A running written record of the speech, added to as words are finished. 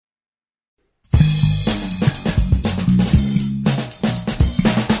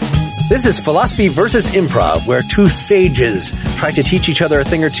This is Philosophy versus Improv, where two sages try to teach each other a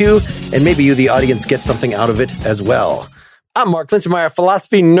thing or two, and maybe you, the audience, get something out of it as well. I'm Mark Linsenmeyer, a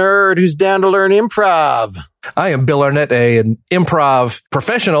philosophy nerd who's down to learn improv. I am Bill Arnett, an improv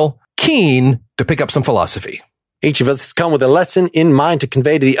professional, keen to pick up some philosophy. Each of us has come with a lesson in mind to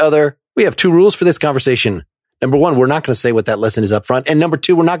convey to the other. We have two rules for this conversation. Number one, we're not going to say what that lesson is up front. And number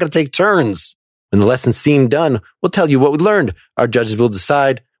two, we're not going to take turns. When the lesson seems done, we'll tell you what we learned. Our judges will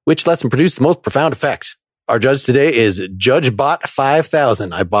decide which lesson produced the most profound effect. Our judge today is JudgeBot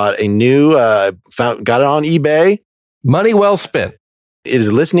 5000. I bought a new, got it on eBay. Money well spent. It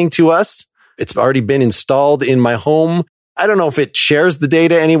is listening to us. It's already been installed in my home. I don't know if it shares the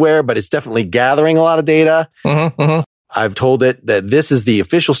data anywhere, but it's definitely gathering a lot of data. I've told it that this is the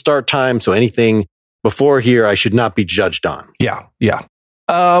official start time, so anything before here I should not be judged on. Yeah.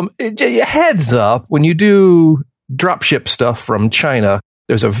 Heads up, when you do dropship stuff from China,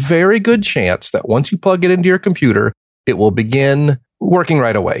 there's a very good chance that once you plug it into your computer, it will begin working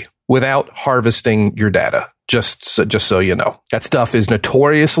right away without harvesting your data. Just so you know. That stuff is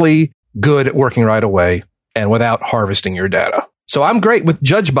notoriously good at working right away and without harvesting your data. So I'm great with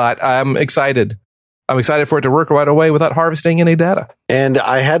JudgeBot. I'm excited for it to work right away without harvesting any data. And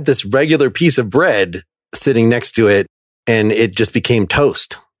I had this regular piece of bread sitting next to it, and it just became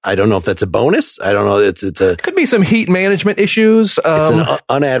toast. I don't know if that's a bonus. I don't know. Could be some heat management issues. It's an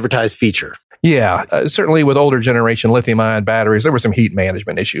unadvertised feature. Yeah, certainly with older generation lithium-ion batteries, there were some heat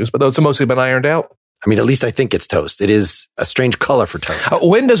management issues, but those have mostly been ironed out. I mean, at least I think it's toast. It is a strange color for toast.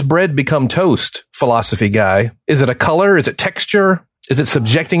 When does bread become toast, philosophy guy? Is it a color? Is it texture? Is it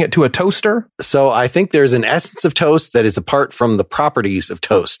subjecting it to a toaster? So I think there's an essence of toast that is apart from the properties of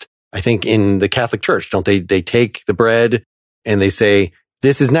toast. I think in the Catholic Church, don't they take the bread and they say,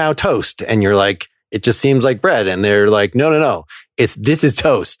 this is now toast. And you're like, it just seems like bread. And they're like, no. This is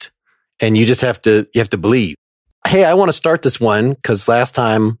toast. And you just have to believe. Hey, I want to start this one because last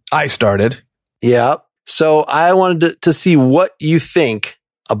time I started. Yeah. So I wanted to see what you think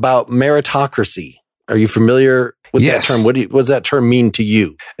about meritocracy. Are you familiar with that term? What does that term mean to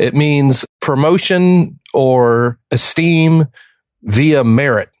you? It means promotion or esteem via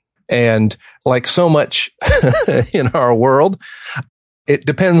merit. And like so much in our world, it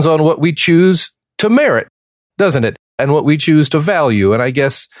depends on what we choose to merit, doesn't it? And what we choose to value. And I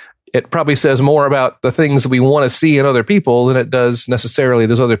guess it probably says more about the things that we want to see in other people than it does necessarily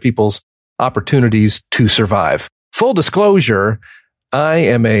those other people's opportunities to survive. Full disclosure, I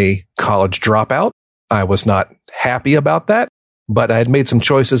am a college dropout. I was not happy about that, but I had made some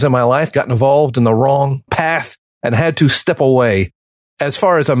choices in my life, got involved in the wrong path, and had to step away. As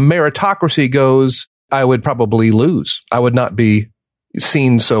far as a meritocracy goes, I would probably lose. I would not be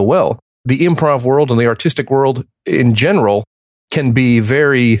seen so well. The improv world and the artistic world in general can be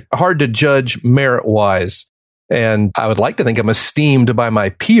very hard to judge merit-wise. And I would like to think I'm esteemed by my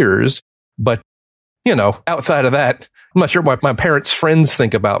peers, but, outside of that, I'm not sure what my parents' friends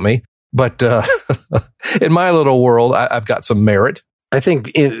think about me. But in my little world, I've got some merit. I think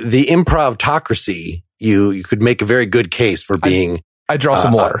in the improvtocracy, you could make a very good case for being... I draw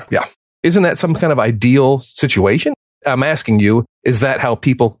some water. Yeah. Isn't that some kind of ideal situation? I'm asking you, is that how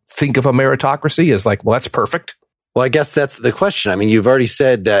people think of a meritocracy? Is like, well, that's perfect. Well, I guess that's the question. I mean, you've already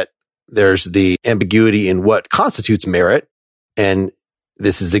said that there's the ambiguity in what constitutes merit. And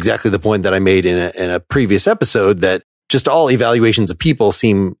this is exactly the point that I made in a previous episode, that just all evaluations of people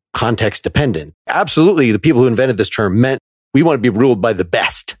seem context dependent. Absolutely, the people who invented this term meant we want to be ruled by the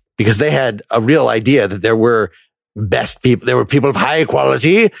best, because they had a real idea that there were best people. There were people of high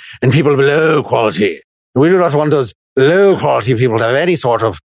quality and people of low quality. We do not want those low quality people to have any sort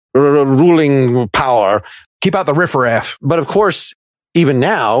of ruling power. Keep out the riffraff. But of course, even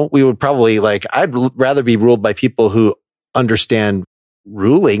now, we would probably I'd rather be ruled by people who understand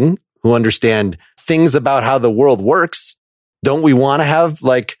ruling, who understand things about how the world works. Don't we want to have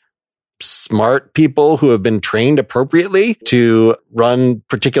smart people who have been trained appropriately to run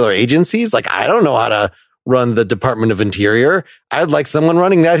particular agencies? I don't know how to run the Department of Interior. I'd like someone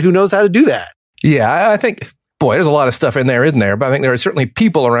running that who knows how to do that. Yeah, I think, there's a lot of stuff in there, isn't there? But I think there are certainly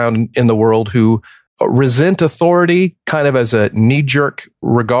people around in the world who resent authority kind of as a knee-jerk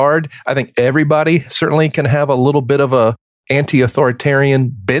regard. I think everybody certainly can have a little bit of a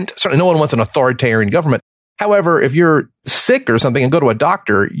anti-authoritarian bent. Certainly no one wants an authoritarian government. However, if you're sick or something and go to a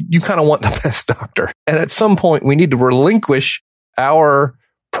doctor, you kind of want the best doctor. And at some point, we need to relinquish our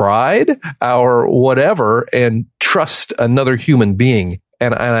pride, our whatever, and trust another human being.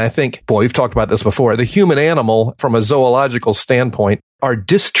 And I think, we've talked about this before, the human animal, from a zoological standpoint, our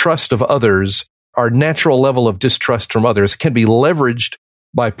distrust of others, our natural level of distrust from others can be leveraged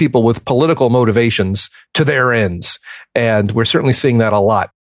by people with political motivations to their ends. And we're certainly seeing that a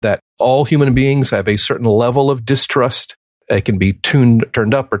lot, that all human beings have a certain level of distrust. It can be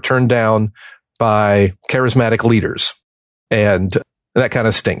turned up or turned down by charismatic leaders. And that kind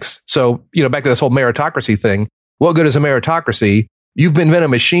of stinks. So, back to this whole meritocracy thing. What good is a meritocracy? You've invented a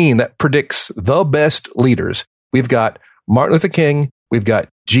machine that predicts the best leaders. We've got Martin Luther King. We've got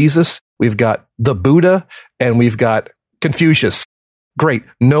Jesus. We've got the Buddha, and we've got Confucius. Great.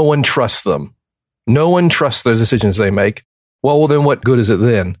 No one trusts them. No one trusts those decisions they make. Well, then what good is it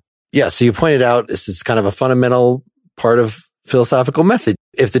then? Yeah. So you pointed out this is kind of a fundamental part of philosophical method.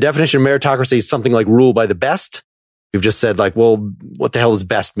 If the definition of meritocracy is something like rule by the best, we've just said well, what the hell does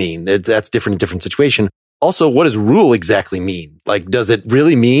best mean? That's different in different situation. Also, what does rule exactly mean? Does it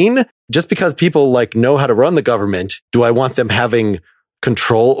really mean just because people know how to run the government, do I want them having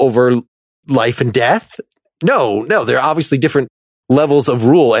control over life and death? No, there are obviously different levels of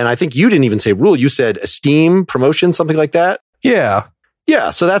rule. And I think you didn't even say rule. You said esteem, promotion, something like that. Yeah. Yeah.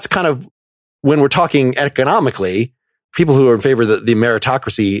 So that's kind of when we're talking economically, people who are in favor of the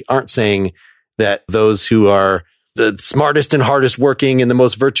meritocracy aren't saying that those who are the smartest and hardest working and the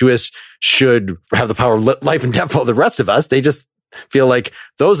most virtuous should have the power of life and death for the rest of us. They just feel like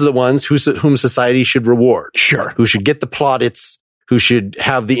those are the ones whom society should reward. Sure. Who should get the plaudits, who should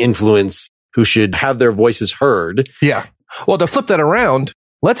have the influence, who should have their voices heard. Yeah. Well, to flip that around,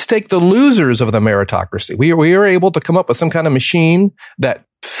 let's take the losers of the meritocracy. We are able to come up with some kind of machine that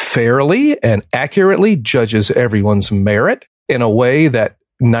fairly and accurately judges everyone's merit in a way that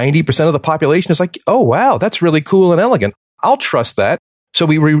 90% of the population is like, oh, wow, that's really cool and elegant. I'll trust that. So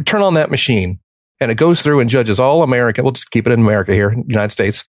we turn on that machine and it goes through and judges all America. We'll just keep it in America here, United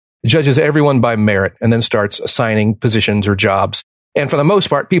States. It judges everyone by merit and then starts assigning positions or jobs. And for the most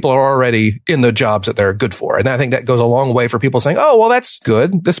part, people are already in the jobs that they're good for. And I think that goes a long way for people saying, oh, well, that's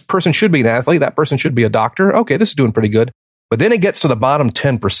good. This person should be an athlete. That person should be a doctor. Okay, this is doing pretty good. But then it gets to the bottom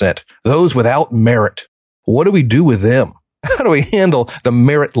 10%, those without merit. What do we do with them? How do we handle the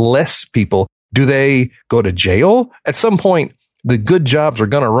meritless people? Do they go to jail? At some point, the good jobs are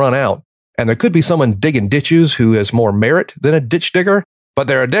going to run out. And there could be someone digging ditches who has more merit than a ditch digger. But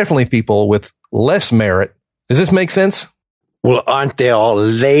there are definitely people with less merit. Does this make sense? Well, aren't they all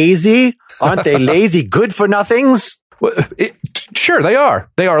lazy? Aren't they lazy good for nothings? Well, sure, they are.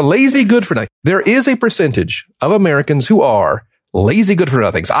 They are lazy good for nothing. There is a percentage of Americans who are lazy good for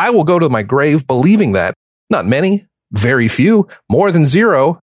nothings. I will go to my grave believing that. Not many, very few, more than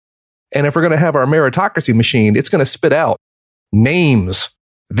zero. And if we're going to have our meritocracy machine, it's going to spit out names.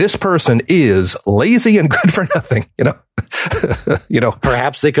 This person is lazy and good for nothing.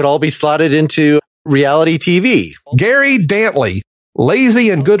 Perhaps they could all be slotted into reality TV. Gary Dantley, lazy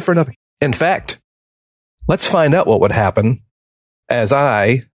and good for nothing. In fact, let's find out what would happen as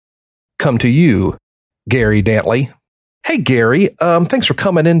I come to you, Gary Dantley. Hey, Gary, thanks for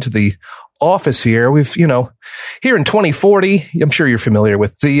coming into the office here. We've, here in 2040, I'm sure you're familiar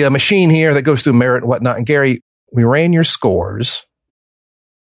with the machine here that goes through merit and whatnot. And Gary, we ran your scores.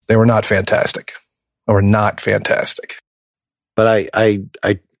 They were not fantastic. They were not fantastic. But I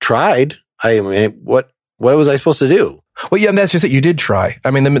tried. What was I supposed to do? Well, yeah, and that's just it. You did try.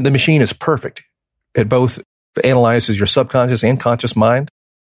 I mean, the machine is perfect. It both analyzes your subconscious and conscious mind.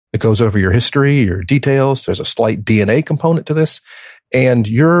 It goes over your history, your details. There's a slight DNA component to this. And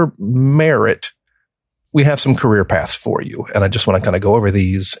your merit, we have some career paths for you. And I just want to kind of go over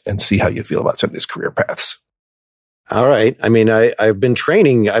these and see how you feel about some of these career paths. All right. I mean, I've been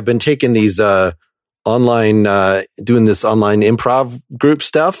training. I've been taking these online, doing this online improv group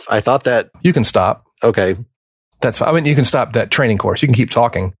stuff. I thought that... You can stop. Okay. That's fine. I mean, you can stop that training course. You can keep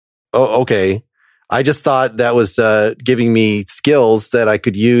talking. Oh, okay. I just thought that was giving me skills that I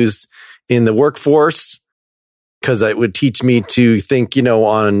could use in the workforce, because it would teach me to think,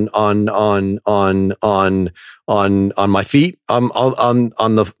 on my feet, on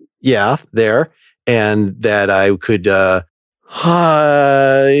the there, and that I could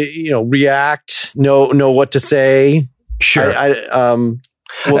react, know what to say. Sure.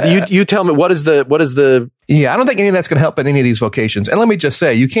 Well, you tell me, what is the? Yeah, I don't think any of that's going to help in any of these vocations. And let me just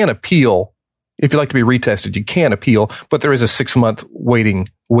say, you can't appeal. If you'd like to be retested, you can appeal, but there is a 6-month waiting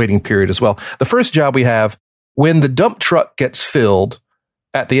period as well. The first job we have, when the dump truck gets filled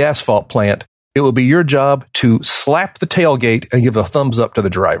at the asphalt plant, it will be your job to slap the tailgate and give a thumbs up to the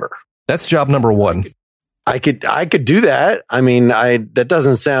driver. That's job number 1. I could do that. I mean, that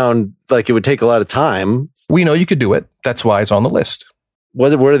doesn't sound like it would take a lot of time. We know you could do it. That's why it's on the list.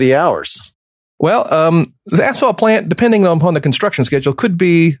 What are the hours? Well, the asphalt plant, depending upon the construction schedule, could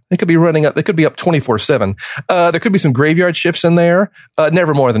be running up. They could be up 24/7. There could be some graveyard shifts in there.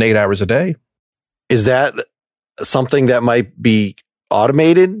 Never more than 8 hours a day. Is that something that might be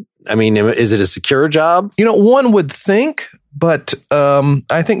automated? I mean, is it a secure job? One would think, but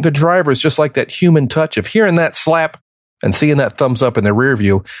I think the drivers, just like that human touch of hearing that slap and seeing that thumbs up in the rear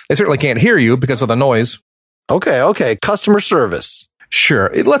view, they certainly can't hear you because of the noise. Okay. Customer service.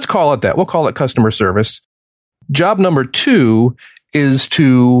 Sure. Let's call it that. We'll call it customer service. Job number 2 is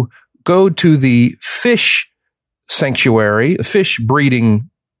to go to the fish sanctuary, fish breeding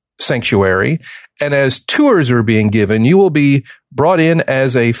sanctuary. And as tours are being given, you will be brought in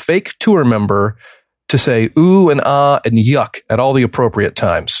as a fake tour member to say ooh and ah and yuck at all the appropriate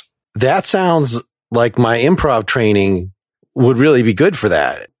times. That sounds like my improv training would really be good for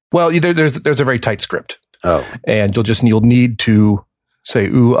that. Well, there's a very tight script. Oh. And you'll need to say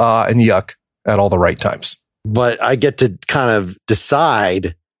ooh, ah, and yuck at all the right times. But I get to kind of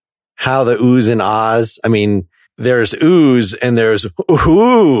decide how the oohs and ahs. I mean, there's oohs and there's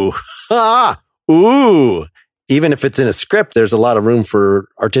ooh, ah, ooh. Even if it's in a script, there's a lot of room for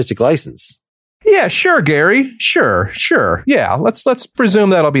artistic license. Yeah, sure, Gary. Sure. Yeah, let's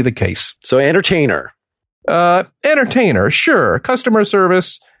presume that'll be the case. So entertainer. Entertainer, sure. Customer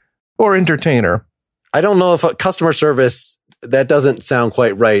service or entertainer. I don't know if customer service, that doesn't sound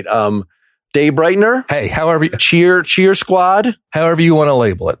quite right. Day brightener? Hey, however, cheer squad? However you want to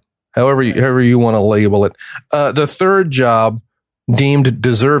label it. However you want to label it. The third job deemed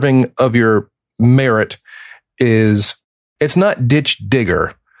deserving of your merit it's not ditch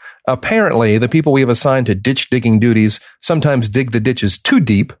digger. Apparently, the people we have assigned to ditch digging duties sometimes dig the ditches too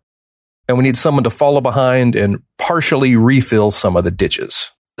deep, and we need someone to follow behind and partially refill some of the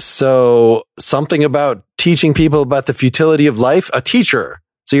ditches. So something about teaching people about the futility of life? A teacher.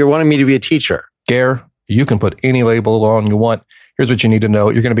 So you're wanting me to be a teacher. Gare, you can put any label on you want. Here's what you need to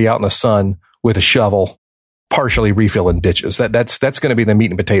know. You're going to be out in the sun with a shovel, partially refilling ditches. That's going to be the meat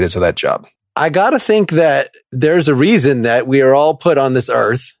and potatoes of that job. I got to think that there's a reason that we are all put on this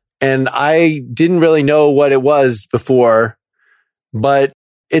earth. And I didn't really know what it was before, but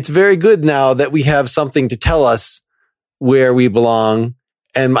it's very good now that we have something to tell us where we belong.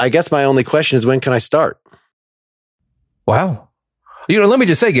 And I guess my only question is, when can I start? Wow. Let me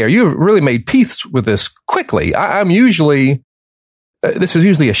just say, Gary, you've really made peace with this quickly. I'm usually, this is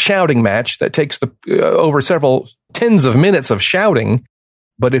usually a shouting match that takes over several tens of minutes of shouting.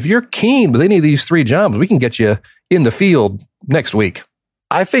 But if you're keen with any of these 3 jobs, we can get you in the field next week.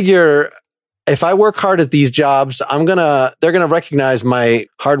 I figure if I work hard at these jobs, they're gonna recognize my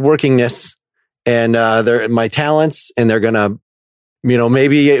hardworkingness and my talents, and they're gonna,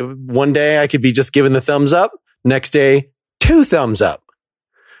 maybe one day I could be just given the thumbs up. Next day, 2 thumbs up.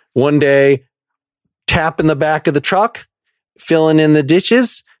 One day, tap in the back of the truck, filling in the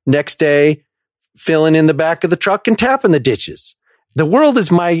ditches. Next day, filling in the back of the truck and tapping the ditches. The world is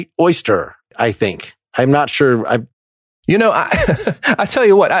my oyster, I think. I'm not sure. I tell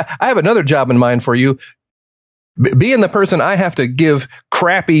you what, I have another job in mind for you. Being the person I have to give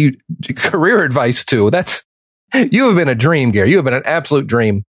crappy career advice to, you have been a dream, Gary. You have been an absolute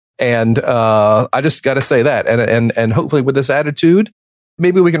dream. And I just got to say that. And hopefully with this attitude,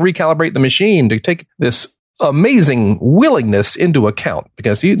 maybe we can recalibrate the machine to take this amazing willingness into account,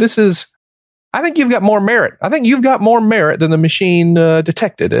 because I think you've got more merit. I think you've got more merit than the machine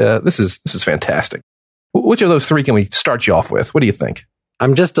detected. This is fantastic. Which of those 3 can we start you off with? What do you think?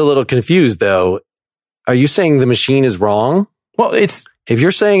 I'm just a little confused, though. Are you saying the machine is wrong? Well, if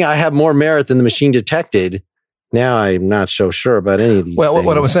you're saying I have more merit than the machine detected, now I'm not so sure about any of these things.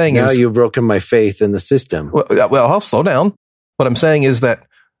 What I'm saying is... Now you've broken my faith in the system. Well, I'll slow down. What I'm saying is that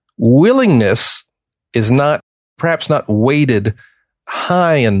willingness is perhaps not weighted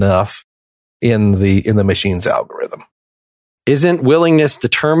high enough in the machine's algorithm. Isn't willingness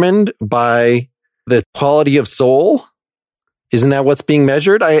determined by the quality of soul? Isn't that what's being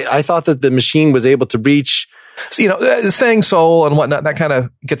measured? I thought that the machine was able to reach... So, saying soul and whatnot, that kind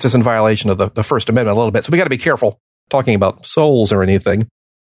of gets us in violation of the First Amendment a little bit. So we got to be careful talking about souls or anything.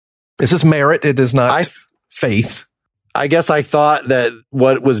 This is merit. It is not faith. I guess I thought that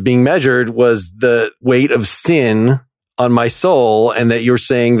what was being measured was the weight of sin on my soul, and that you're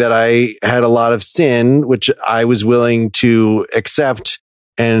saying that I had a lot of sin, which I was willing to accept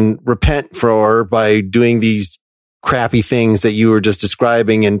and repent for by doing these crappy things that you were just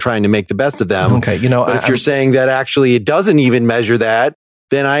describing and trying to make the best of them. Okay, but if you're saying that actually it doesn't even measure that,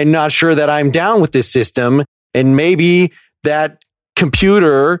 then I'm not sure that I'm down with this system, and maybe that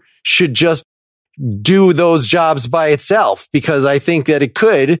computer should just do those jobs by itself, because I think that it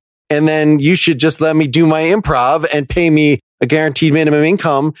could. And then you should just let me do my improv and pay me a guaranteed minimum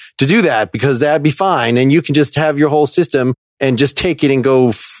income to do that, because that'd be fine. And you can just have your whole system and just take it and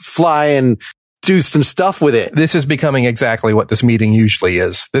go fly and do some stuff with it. This is becoming exactly what this meeting usually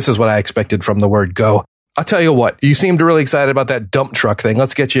is. This is what I expected from the word go. I'll tell you what, you seemed really excited about that dump truck thing.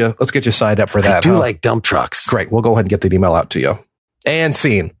 Let's get you signed up for that. I do like dump trucks. Great. We'll go ahead and get the email out to you. And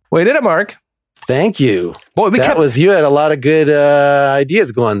scene. We did it, Mark. Thank you. Boy, you had a lot of good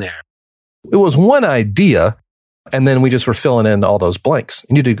ideas going there. It was one idea, and then we just were filling in all those blanks.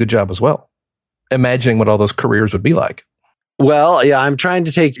 And you did a good job as well, imagining what all those careers would be like. Well, yeah, I'm trying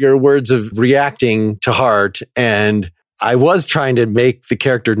to take your words of reacting to heart, and I was trying to make the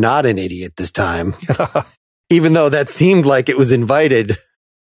character not an idiot this time, even though that seemed like it was invited.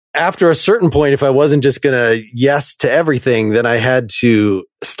 After a certain point, if I wasn't just going to yes to everything, then I had to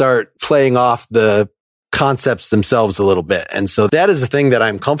start playing off the concepts themselves a little bit. And so that is the thing that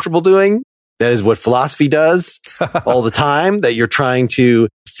I'm comfortable doing. That is what philosophy does all the time, that you're trying to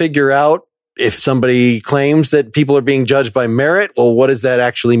figure out if somebody claims that people are being judged by merit. Well, what does that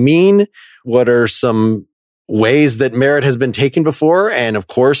actually mean? What are some ways that merit has been taken before? And of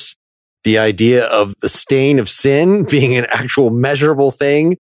course, the idea of the stain of sin being an actual measurable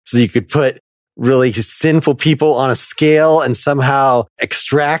thing. So you could put really sinful people on a scale and somehow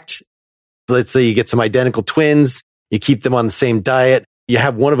extract, let's say you get some identical twins, you keep them on the same diet, you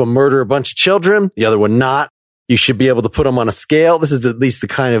have one of them murder a bunch of children, the other one not. You should be able to put them on a scale. This is at least the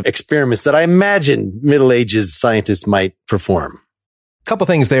kind of experiments that I imagine Middle Ages scientists might perform. Couple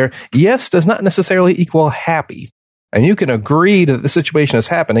things there. Yes does not necessarily equal happy. And you can agree that the situation is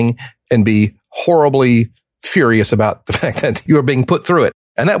happening and be horribly furious about the fact that you are being put through it.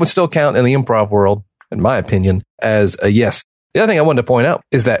 And that would still count in the improv world, in my opinion, as a yes. The other thing I wanted to point out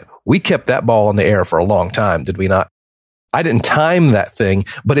is that we kept that ball in the air for a long time, did we not? I didn't time that thing,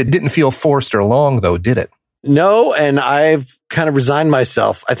 but it didn't feel forced or long, though, did it? No, and I've kind of resigned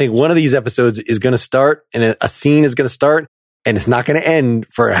myself. I think one of these episodes is going to start, and a scene is going to start, and it's not going to end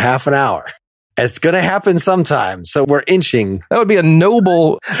for a half an hour. It's going to happen sometime, so we're inching. That would be a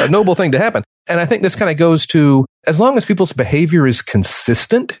noble thing to happen. And I think this kind of goes to, as long as people's behavior is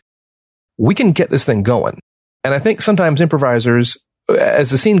consistent, we can get this thing going. And I think sometimes improvisers,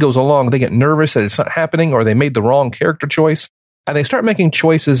 as the scene goes along, they get nervous that it's not happening, or they made the wrong character choice. And they start making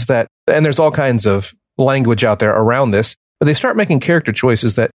choices that, and there's all kinds of language out there around this, but they start making character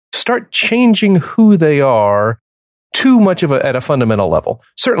choices that start changing who they are too much at a fundamental level.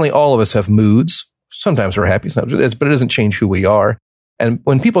 Certainly all of us have moods. Sometimes we're happy, sometimes it is, but it doesn't change who we are. And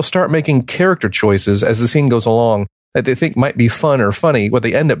when people start making character choices as the scene goes along that they think might be fun or funny, what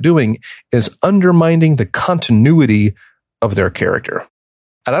they end up doing is undermining the continuity of their character.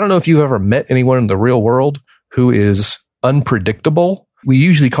 And I don't know if you've ever met anyone in the real world who is unpredictable. We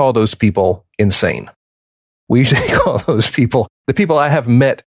usually call those people insane. We usually call those people, the people I have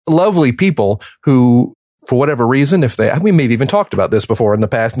met, lovely people who, for whatever reason, we may have even talked about this before in the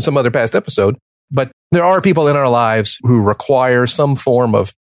past, in some other past episode, but there are people in our lives who require some form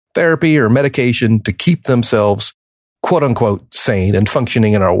of therapy or medication to keep themselves, quote unquote, sane and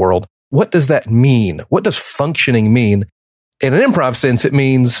functioning in our world. What does that mean? What does functioning mean? In an improv sense, it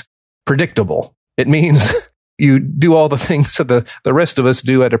means predictable. It means you do all the things that the rest of us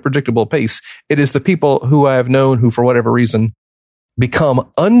do at a predictable pace. It is the people who I have known who, for whatever reason, become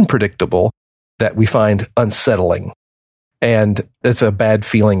unpredictable that we find unsettling. And it's a bad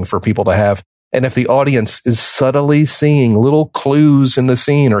feeling for people to have. And if the audience is subtly seeing little clues in the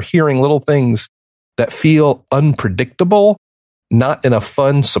scene or hearing little things that feel unpredictable, not in a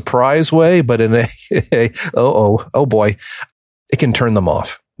fun surprise way, but in oh boy, it can turn them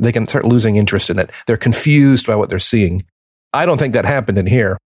off. They can start losing interest in it. They're confused by what they're seeing. I don't think that happened in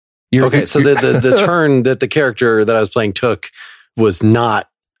here. So the turn that the character that I was playing took was not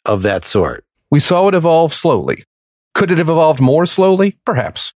of that sort. We saw it evolve slowly. Could it have evolved more slowly?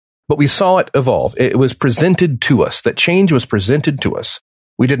 Perhaps. But we saw it evolve. It was presented to us. That change was presented to us.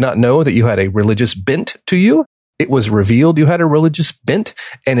 We did not know that you had a religious bent to you. It was revealed you had a religious bent.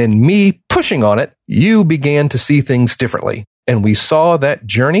 And in me pushing on it, you began to see things differently. And we saw that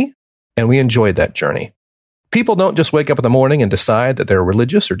journey, and we enjoyed that journey. People don't just wake up in the morning and decide that they're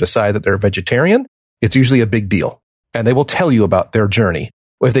religious or decide that they're vegetarian. It's usually a big deal. And they will tell you about their journey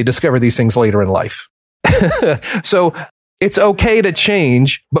if they discover these things later in life. So it's okay to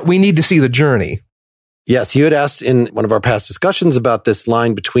change, but we need to see the journey. Yes, you had asked in one of our past discussions about this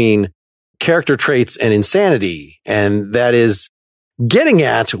line between character traits and insanity. And that is getting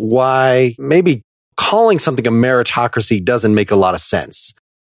at why maybe calling something a meritocracy doesn't make a lot of sense.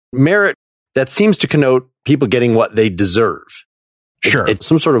 Merit, that seems to connote people getting what they deserve. Sure. It's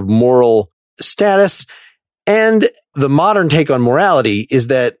some sort of moral status. And the modern take on morality is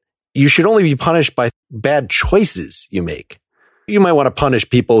that you should only be punished by bad choices you make. You might want to punish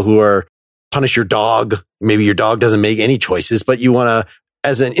people punish your dog. Maybe your dog doesn't make any choices, but you want to,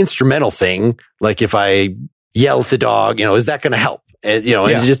 as an instrumental thing, like if I yell at the dog, is that going to help? And,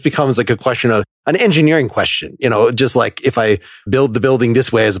 and it just becomes like a question of an engineering question, just like if I build the building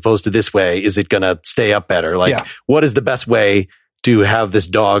this way as opposed to this way, is it going to stay up better? Like, what is the best way to have this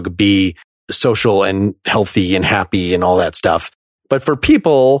dog be social and healthy and happy and all that stuff? But for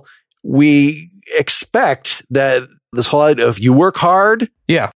people, we expect that this whole idea of you work hard.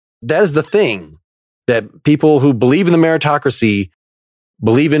 Yeah. That is the thing that people who believe in the meritocracy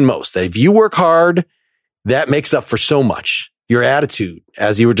believe in most. That if you work hard, that makes up for so much. Your attitude,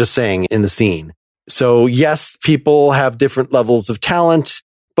 as you were just saying in the scene. So yes, people have different levels of talent,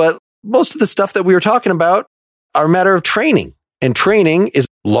 but most of the stuff that we were talking about are a matter of training. And training is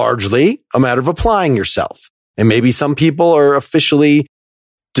largely a matter of applying yourself. And maybe some people are officially,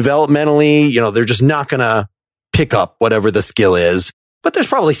 developmentally, they're just not going to pick up whatever the skill is. But there's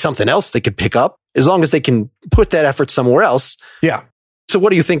probably something else they could pick up as long as they can put that effort somewhere else. Yeah. So what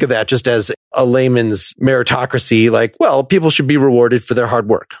do you think of that just as a layman's meritocracy? Like, well, people should be rewarded for their hard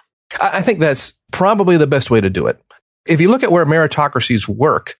work. I think that's probably the best way to do it. If you look at where meritocracies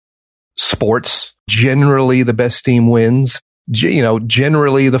work, sports, generally the best team wins.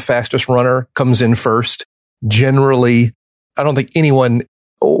 Generally the fastest runner comes in first. Generally, I don't think anyone,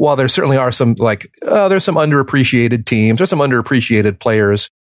 while there certainly are some there's some underappreciated teams, there's some underappreciated players.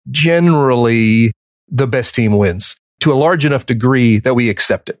 Generally, the best team wins to a large enough degree that we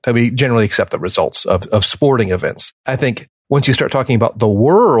accept it, that we generally accept the results of sporting events. I think once you start talking about the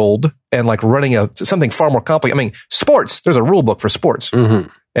world and like running something far more complicated, I mean, sports, there's a rule book for sports and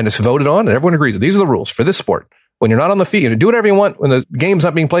it's voted on and everyone agrees that these are the rules for this sport. When you're not on the field, you do whatever you want when the game's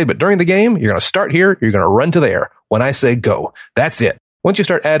not being played, but during the game, you're going to start here, you're going to run to there. When I say go, that's it. Once you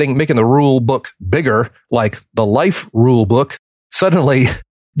start making the rule book bigger, like the life rule book, suddenly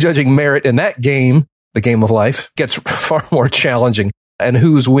judging merit in that game, the game of life, gets far more challenging. And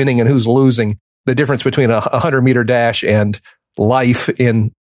who's winning and who's losing, the difference between a 100-meter dash and life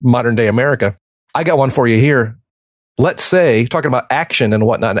in modern day America. I got one for you here. Let's say, talking about action and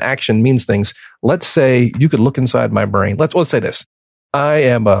whatnot, and action means things. Let's say you could look inside my brain. Let's say this. I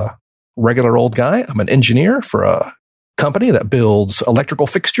am a regular old guy. I'm an engineer for a company that builds electrical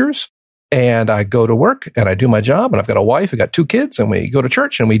fixtures. And I go to work and I do my job. And I've got a wife, I've got 2 kids, and we go to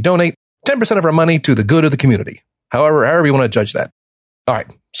church and we donate 10% of our money to the good of the community. However you want to judge that. All right.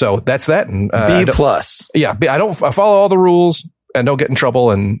 So that's that. And B plus. Yeah. I follow all the rules and don't get in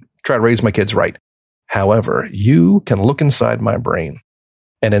trouble and try to raise my kids right. However, you can look inside my brain,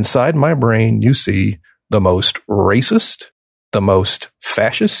 and inside my brain, you see the most racist, the most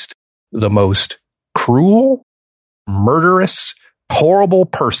fascist, the most cruel, murderous, horrible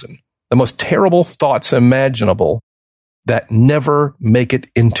person, the most terrible thoughts imaginable that never make it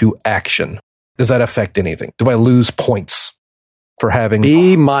into action. Does that affect anything? Do I lose points for having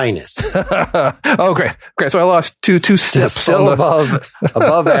B minus? Oh, great. So I lost two steps. Still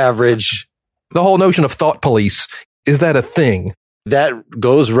above average. The whole notion of thought police, is that a thing? That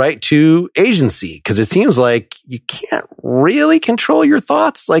goes right to agency, because it seems like you can't really control your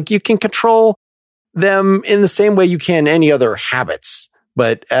thoughts. Like you can control them in the same way you can any other habits.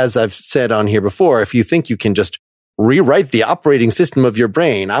 But as I've said on here before, if you think you can just rewrite the operating system of your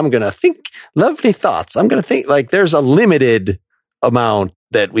brain, I'm going to think lovely thoughts. I'm going to think like there's a limited amount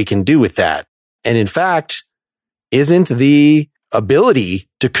that we can do with that. And in fact, isn't the ability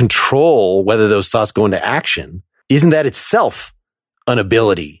to control whether those thoughts go into action, isn't that itself an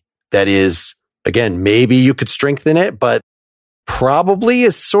ability that is, again, maybe you could strengthen it, but probably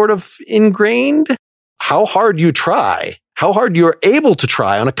is sort of ingrained? How hard you try, how hard you're able to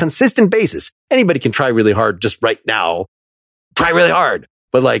try on a consistent basis. Anybody can try really hard just right now. Try really hard,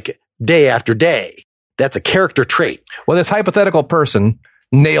 but like day after day, that's a character trait. Well, this hypothetical person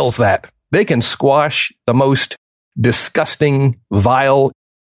nails that. They can squash the most disgusting, vile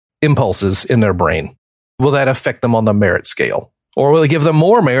impulses in their brain. Will that affect them on the merit scale? Or will it give them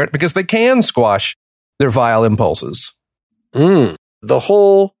more merit because they can squash their vile impulses? The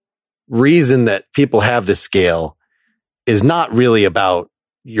whole reason that people have this scale is not really about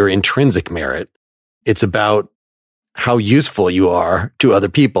your intrinsic merit. It's about how useful you are to other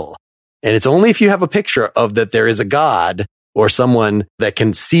people. And it's only if you have a picture of that there is a God or someone that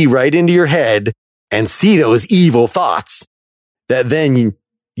can see right into your head and see those evil thoughts, that then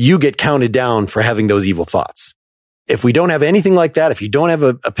you get counted down for having those evil thoughts. If we don't have anything like that, if you don't have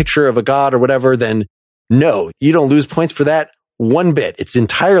a picture of a God or whatever, then no, you don't lose points for that one bit. It's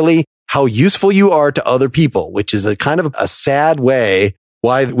entirely how useful you are to other people, which is a kind of a sad way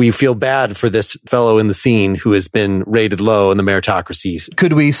why we feel bad for this fellow in the scene who has been rated low in the meritocracies.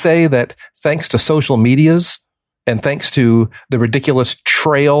 Could we say that thanks to social medias and thanks to the ridiculous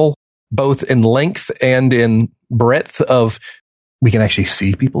trail, both in length and in breadth of, we can actually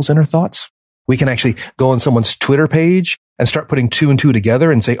see people's inner thoughts? We can actually go on someone's Twitter page and start putting two and two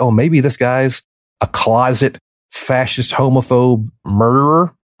together and say, oh, maybe this guy's a closet fascist, homophobe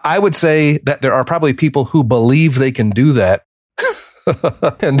murderer. I would say that there are probably people who believe they can do that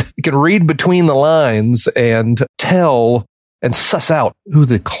and can read between the lines and tell and suss out who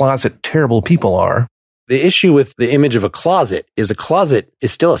the closet terrible people are. The issue with the image of a closet is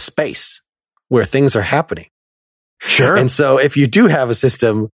still a space where things are happening. Sure. And so if you do have a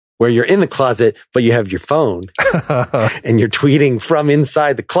system where you're in the closet, but you have your phone and you're tweeting from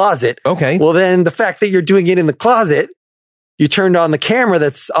inside the closet. Okay. Well, then the fact that you're doing it in the closet, you turned on the camera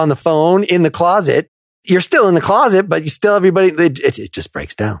that's on the phone in the closet. You're still in the closet, but you still everybody, it just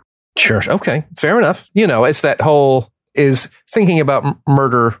breaks down. Sure. Okay. Fair enough. You know, it's that whole is thinking about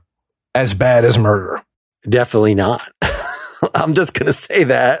murder as bad as murder. Definitely not. I'm just going to say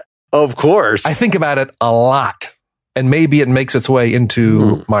that. Of course. I think about it a lot. And maybe it makes its way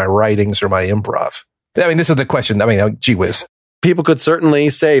into my writings or my improv. I mean, this is the question. I mean, gee whiz. People could certainly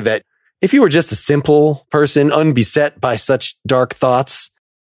say that if you were just a simple person, unbeset by such dark thoughts,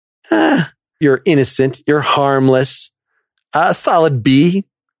 you're innocent, you're harmless, a solid B.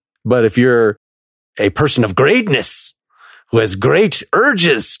 But if you're a person of greatness, who has great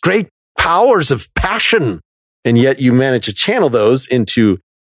urges, great powers of passion, and yet you manage to channel those into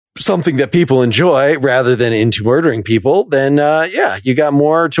something that people enjoy rather than into murdering people, then you got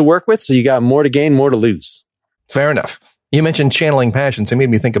more to work with. So you got more to gain, more to lose. Fair enough. You mentioned channeling passions. It made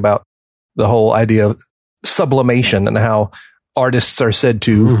me think about the whole idea of sublimation and how artists are said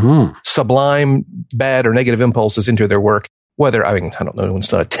to sublime bad or negative impulses into their work. Whether, I mean, I don't know, no one's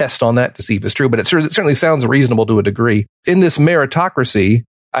done a test on that to see if it's true, but it certainly sounds reasonable to a degree. In this meritocracy,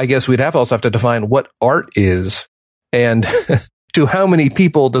 I guess we'd also have to define what art is. And to how many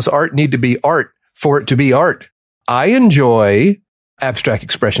people does art need to be art for it to be art? I enjoy abstract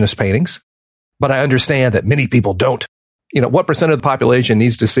expressionist paintings, but I understand that many people don't. You know, what percent of the population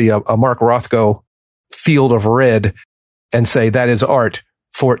needs to see a Mark Rothko Field of Red and say that is art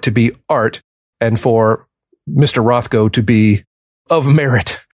for it to be art and for Mr. Rothko to be of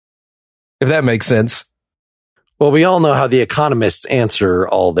merit, if that makes sense? Well, we all know how the economists answer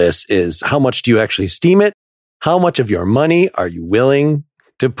all this is how much do you actually esteem it? How much of your money are you willing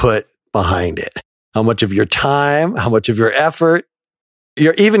to put behind it? How much of your time? How much of your effort?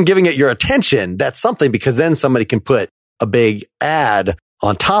 You're even giving it your attention. That's something because then somebody can put a big ad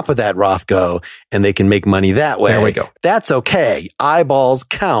on top of that Rothko and they can make money that way. There we go. That's okay. Eyeballs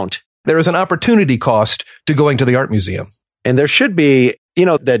count. There is an opportunity cost to going to the art museum. And there should be, you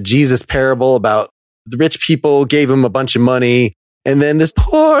know, that Jesus parable about the rich people gave him a bunch of money. And then this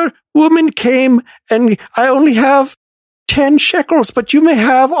poor woman came and I only have 10 shekels, but you may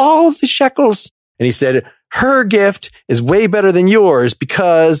have all of the shekels. And he said, her gift is way better than yours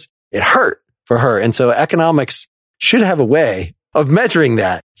because it hurt for her. And so economics should have a way of measuring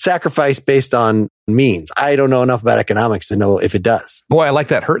that sacrifice based on means. I don't know enough about economics to know if it does. Boy, I like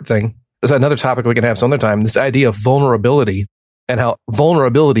that hurt thing. There's another topic we can have some other time. This idea of vulnerability and how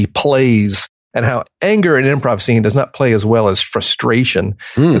vulnerability plays and how anger in an improv scene does not play as well as frustration.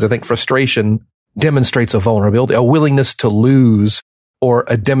 Because I think frustration demonstrates a vulnerability, a willingness to lose, or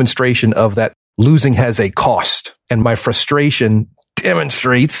a demonstration of that losing has a cost. And my frustration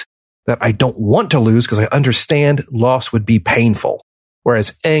demonstrates that I don't want to lose because I understand loss would be painful.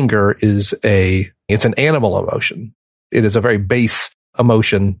 Whereas anger is it's an animal emotion. It is a very base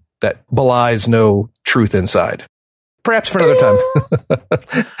emotion that belies no truth inside. Perhaps for another time.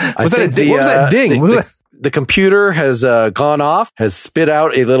 Was that a ding? What was that ding? The computer has gone off, has spit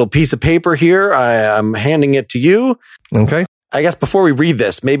out a little piece of paper here. I'm handing it to you. Okay. I guess before we read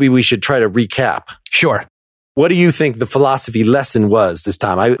this, maybe we should try to recap. Sure. What do you think the philosophy lesson was this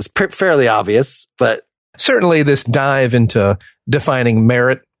time? It was fairly obvious, but... Certainly this dive into defining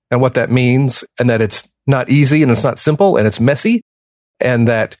merit and what that means, and that it's not easy and it's not simple and it's messy, and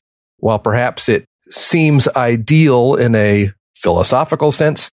that while perhaps it seems ideal in a philosophical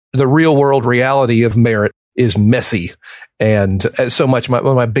sense, the real world reality of merit is messy. And so much, one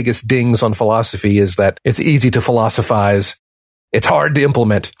of my biggest dings on philosophy is that it's easy to philosophize. It's hard to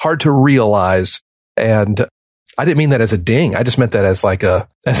implement, hard to realize. And I didn't mean that as a ding. I just meant that as like as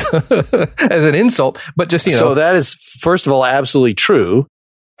an insult, but just, you know. So that is, first of all, absolutely true.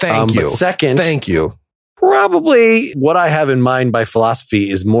 Thank you. But second, thank you. probably what I have in mind by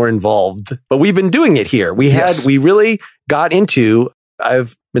philosophy is more involved, but we've been doing it here. We really got into,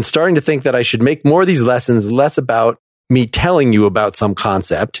 I've been starting to think that I should make more of these lessons less about me telling you about some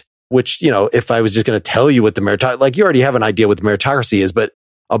concept, which, if I was just going to tell you what the meritocracy, like you already have an idea what the meritocracy is, but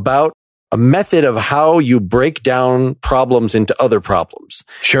about a method of how you break down problems into other problems.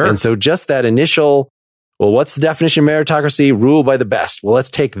 Sure. And so just that initial, well, what's the definition of meritocracy? Rule by the best. Well, let's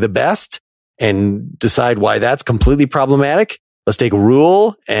take the best and decide why that's completely problematic. Let's take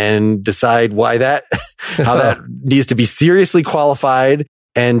rule and decide why how that needs to be seriously qualified.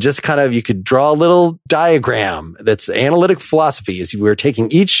 And just kind of, you could draw a little diagram that's analytic philosophy as we were taking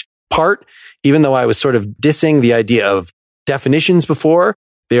each part, even though I was sort of dissing the idea of definitions before.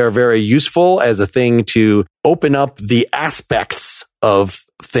 They are very useful as a thing to open up the aspects of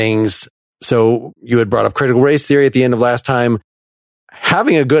things. So you had brought up critical race theory at the end of last time.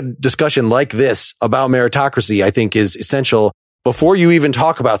 Having a good discussion like this about meritocracy, I think, is essential before you even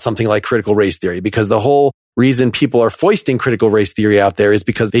talk about something like critical race theory, because the whole reason people are foisting critical race theory out there is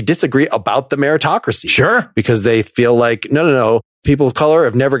because they disagree about the meritocracy. Sure. Because they feel like, no, people of color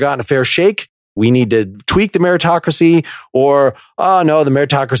have never gotten a fair shake. We need to tweak the meritocracy, or, oh no, the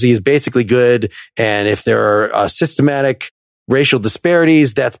meritocracy is basically good. And if there are systematic racial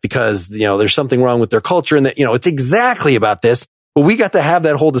disparities, that's because, there's something wrong with their culture, and that, it's exactly about this. But we got to have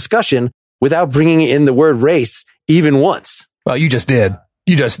that whole discussion without bringing in the word race even once. Well, you just did.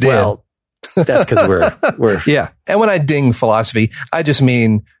 Well, that's because we're. Yeah. And when I ding philosophy, I just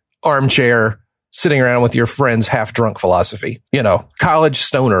mean armchair, sitting around with your friends, half drunk philosophy, college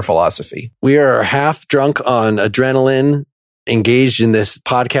stoner philosophy. We are half drunk on adrenaline, engaged in this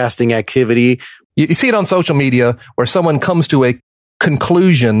podcasting activity. You see it on social media where someone comes to a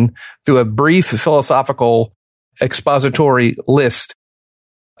conclusion through a brief philosophical expository list.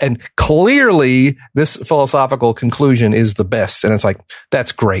 And clearly this philosophical conclusion is the best. And it's like,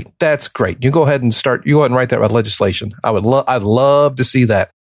 that's great. That's great. You go ahead and write that with legislation. I'd love to see that,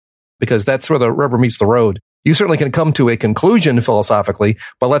 because that's where the rubber meets the road. You certainly can come to a conclusion philosophically,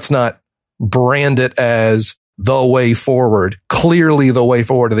 but let's not brand it as the way forward, clearly the way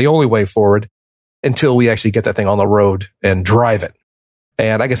forward, and the only way forward, until we actually get that thing on the road and drive it.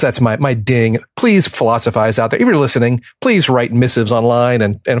 And I guess that's my ding. Please philosophize out there. If you're listening, please write missives online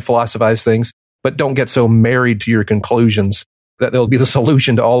and philosophize things, but don't get so married to your conclusions that they'll be the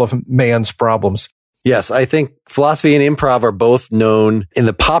solution to all of man's problems. Yes, I think philosophy and improv are both known in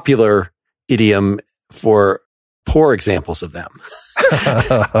the popular idiom for poor examples of them.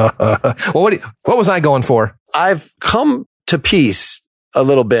 Well, what was I going for? I've come to peace a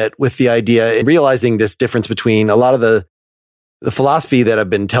little bit with the idea and realizing this difference between a lot of the philosophy that I've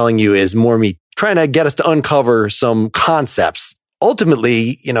been telling you is more me trying to get us to uncover some concepts.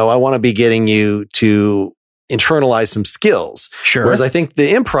 Ultimately, I want to be getting you to internalize some skills. Sure. Whereas I think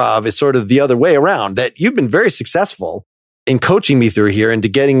the improv is sort of the other way around, that you've been very successful in coaching me through here and to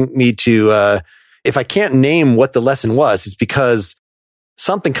getting me to, if I can't name what the lesson was, it's because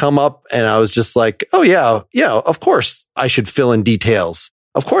something come up and I was just like, oh yeah, of course I should fill in details.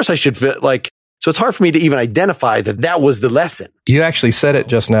 Of course I should so it's hard for me to even identify that was the lesson. You actually said it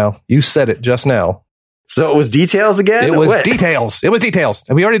just now. So it was details again? It was details.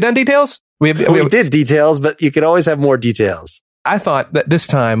 Have we already done details? We did details, but you could always have more details. I thought that this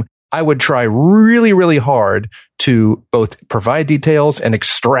time I would try really, really hard to both provide details and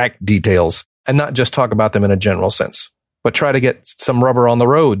extract details, and not just talk about them in a general sense, but try to get some rubber on the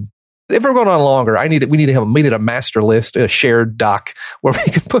road. If we're going on longer, we need a master list, a shared doc where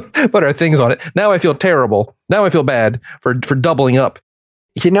we can put our things on it. Now I feel terrible. Now I feel bad for doubling up.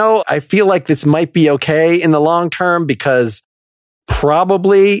 I feel like this might be okay in the long term, because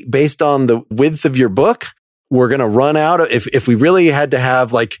probably based on the width of your book, we're going to run out of, if we really had to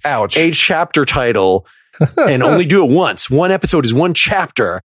have like a chapter title and only do it once, one episode is one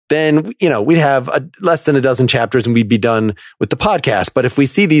chapter, then, we'd have less than a dozen chapters and we'd be done with the podcast. But if we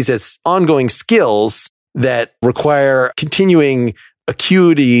see these as ongoing skills that require continuing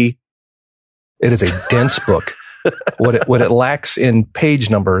acuity. It is a dense book. What it lacks in page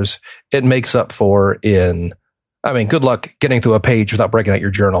numbers, it makes up for in, good luck getting through a page without breaking out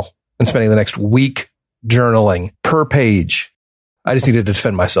your journal and spending the next week journaling per page. I just needed to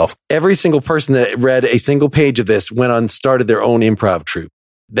defend myself. Every single person that read a single page of this went on, started their own improv troupe.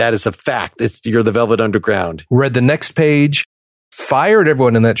 That is a fact. You're the Velvet Underground. Read the next page, fired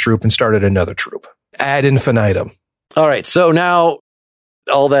everyone in that troupe, and started another troupe. Ad infinitum. All right. So now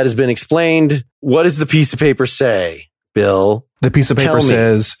all that has been explained. What does the piece of paper say, Bill? The piece of paper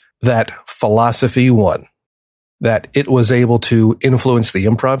says that philosophy won, that it was able to influence the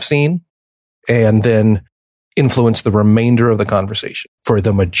improv scene and then influence the remainder of the conversation for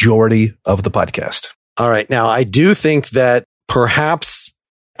the majority of the podcast. All right. Now, I do think that perhaps,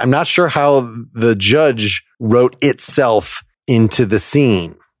 I'm not sure how the judge wrote itself into the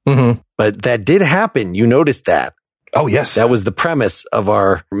scene, but that did happen. You noticed that. Oh, yes. That was the premise of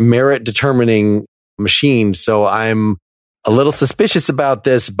our merit determining machine. So I'm a little suspicious about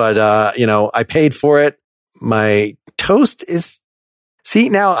this, but, I paid for it. My toast is, see,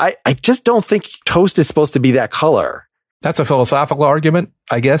 now I just don't think toast is supposed to be that color. That's a philosophical argument,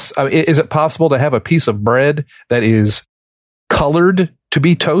 I guess. I mean, is it possible to have a piece of bread that is colored to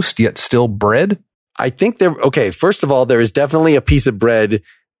be toast, yet still bread? I think first of all, there is definitely a piece of bread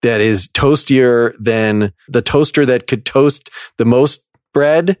that is toastier than the toaster that could toast the most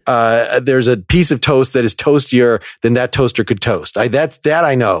bread. There's a piece of toast that is toastier than that toaster could toast. That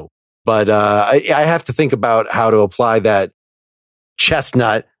I know. But I have to think about how to apply that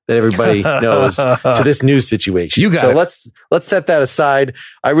chestnut that everybody knows to this new situation. You got it. So let's set that aside.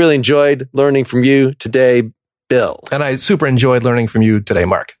 I really enjoyed learning from you today, Bill. And I super enjoyed learning from you today,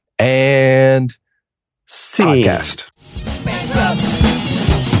 Mark. And podcast.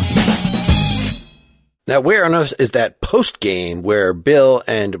 Now, where on earth is that post game where Bill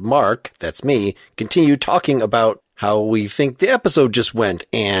and Mark, that's me, continue talking about how we think the episode just went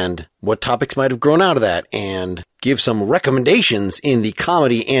and what topics might have grown out of that and give some recommendations in the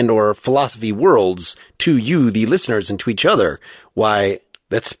comedy and or philosophy worlds to you, the listeners, and to each other? Why,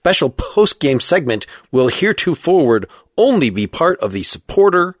 that special post-game segment will heretofore only be part of the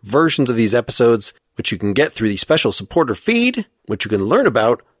supporter versions of these episodes, which you can get through the special supporter feed, which you can learn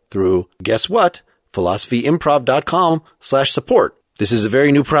about through, guess what, philosophyimprov.com/support. This is a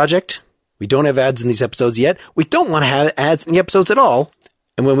very new project. We don't have ads in these episodes yet. We don't want to have ads in the episodes at all.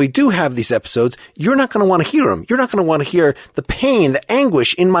 And when we do have these episodes, you're not going to want to hear them. You're not going to want to hear the pain, the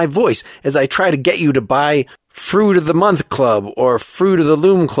anguish in my voice as I try to get you to buy Fruit of the Month Club or Fruit of the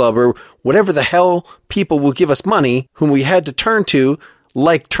Loom Club or whatever the hell people will give us money whom we had to turn to,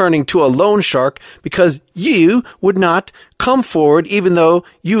 like turning to a loan shark because you would not come forward even though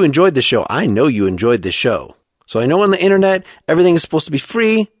you enjoyed the show. I know you enjoyed the show. So I know on the internet, everything is supposed to be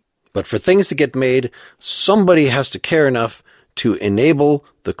free. But for things to get made, somebody has to care enough to enable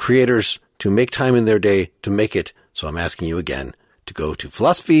the creators to make time in their day to make it. So I'm asking you again to go to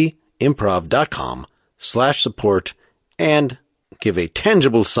philosophyimprov.com/support and give a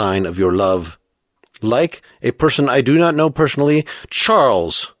tangible sign of your love. Like a person I do not know personally,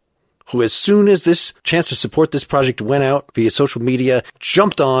 Charles, who as soon as this chance to support this project went out via social media,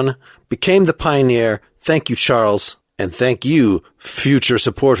 jumped on, became the pioneer. Thank you, Charles. And thank you, future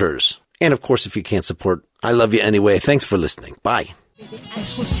supporters. And of course, if you can't support, I love you anyway. Thanks for listening. Bye. I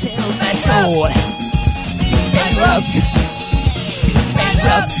should sell my soul. Bankrupt.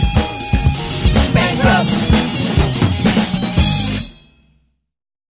 Bankrupt. Bankrupt.